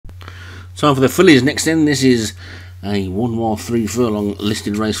Time for the fillies next then. This is a 1 mile 3 furlong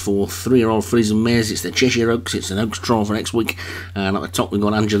listed race for 3-year-old fillies and mares. It's the Cheshire Oaks. It's an Oaks trial for next week. And at the top we've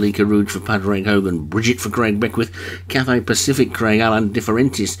got Angelica Rouge for Padraig Hogan, Bridget for Craig Beckwith, Cathay Pacific, Craig Allen,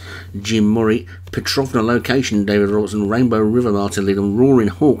 Differentis, Jim Murray, Petrovna Location, David Robertson, Rainbow River, Martin Leadham, Roaring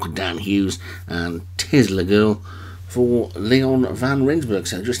Hawk, Dan Hughes, and Tesla Girl for Leon van Rensburg.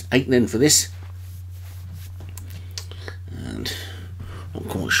 So just 8 then for this. And not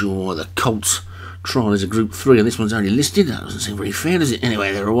quite sure why the Colts trial is a Group 3 and this one's only listed. That doesn't seem very fair, does it?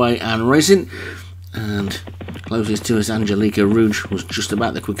 Anyway, they're away and racing. And closest to us, Angelica Rouge was just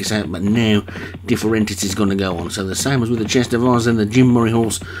about the quickest out, but now Differentis is going to go on. So the same as with the Chester Vars, then the Jim Murray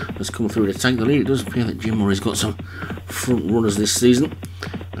horse has come through to take the lead. It does appear that Jim Murray's got some front runners this season.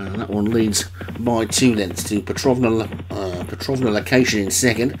 And that one leads by 2 lengths to Petrovna Location in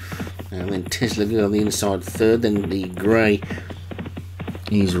second. And then Tesla Girl on the inside third. Then the grey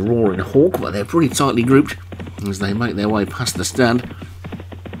is Roaring Hawk, but they're pretty tightly grouped as they make their way past the stand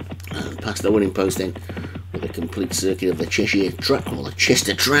and past the winning post then with a complete circuit of the Cheshire track, or the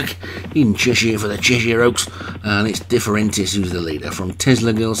Chester track in Cheshire for the Cheshire Oaks. And it's Differentis who's the leader, from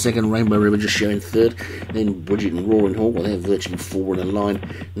Tesla Girl second, Rainbow River just showing third, then Bridget and Roaring Hawk, well, they're virtually forward in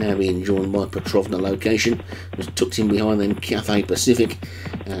line, now being joined by Petrovna Location, who's tucked in behind, then Cathay Pacific,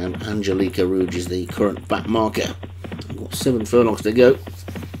 and Angelica Rouge is the current back marker. We've got 7 furlongs to go.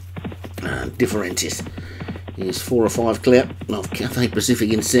 And Differentis is 4 or 5 clear of Cathay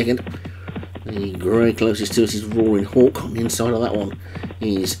Pacific in second. The grey closest to us is Roaring Hawk. On the inside of that one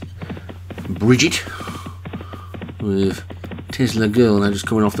is Bridget, with Tesla Girl now just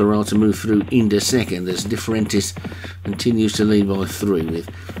coming off the rail to move through into second as Differentis continues to lead by 3, with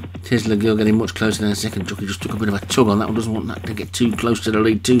Tesla Girl getting much closer now. Second jockey just took a bit of a tug on that one, doesn't want that to get too close to the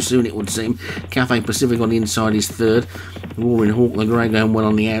lead too soon, it would seem. Cathay Pacific on the inside is third. Roaring Hawk, the grey, going well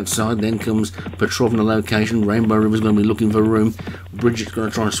on the outside. Then comes Petrovna Location. Rainbow River's going to be looking for room. Bridget's going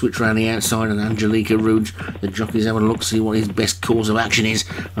to try and switch around the outside, and Angelica Rouge, the jockey's having a look to see what his best course of action is,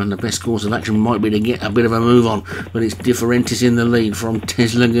 and the best course of action might be to get a bit of a move on, but it's Differentis in the lead from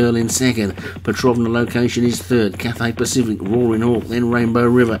Tesla Girl in second. Petrovna Location is third. Cathay Pacific, Roaring Hawk, then Rainbow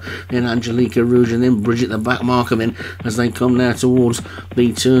River, then Angelica Rouge, and then Bridget the back marker then as they come now towards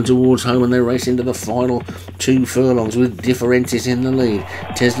the turn towards home, and they race into the final 2 furlongs with Differentis in the lead.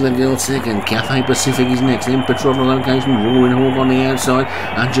 Tesla Girl second, Cathay Pacific is next, then Petrovna Location, Roaring Hawk on the outside.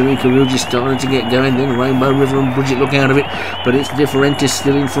 Angelica Rouge is starting to get going, then Rainbow River and Bridget look out of it, but it's Differentis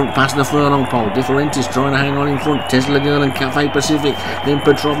still in front past the furlong pole. Differentis trying to hang on in front. Tesla Girl and Cathay Pacific, then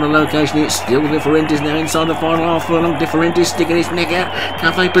Petrovna Location. It's still Differentis now inside the final half furlong. Differentis sticking his neck out.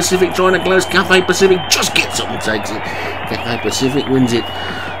 Cathay Pacific trying to close. Cathay Pacific just gets up and takes it. Cathay Pacific wins it.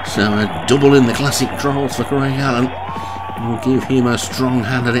 So a double in the classic trials for Craig Allen. We'll give him a strong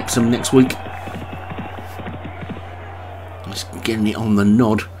hand at Epsom next week. Just getting it on the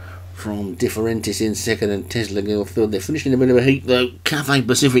nod from Differentis in second and Tesla Girl third. They're finishing a bit of a heat though. Cathay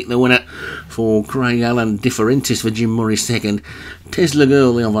Pacific the winner for Craig Allen. Differentis for Jim Murray second. Tesla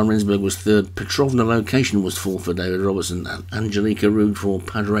Girl, Leon van Rensburg, was third. Petrovna Location was fourth for David Robertson, and Angelica Rouge for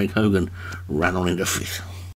Padraig Hogan ran on into fifth.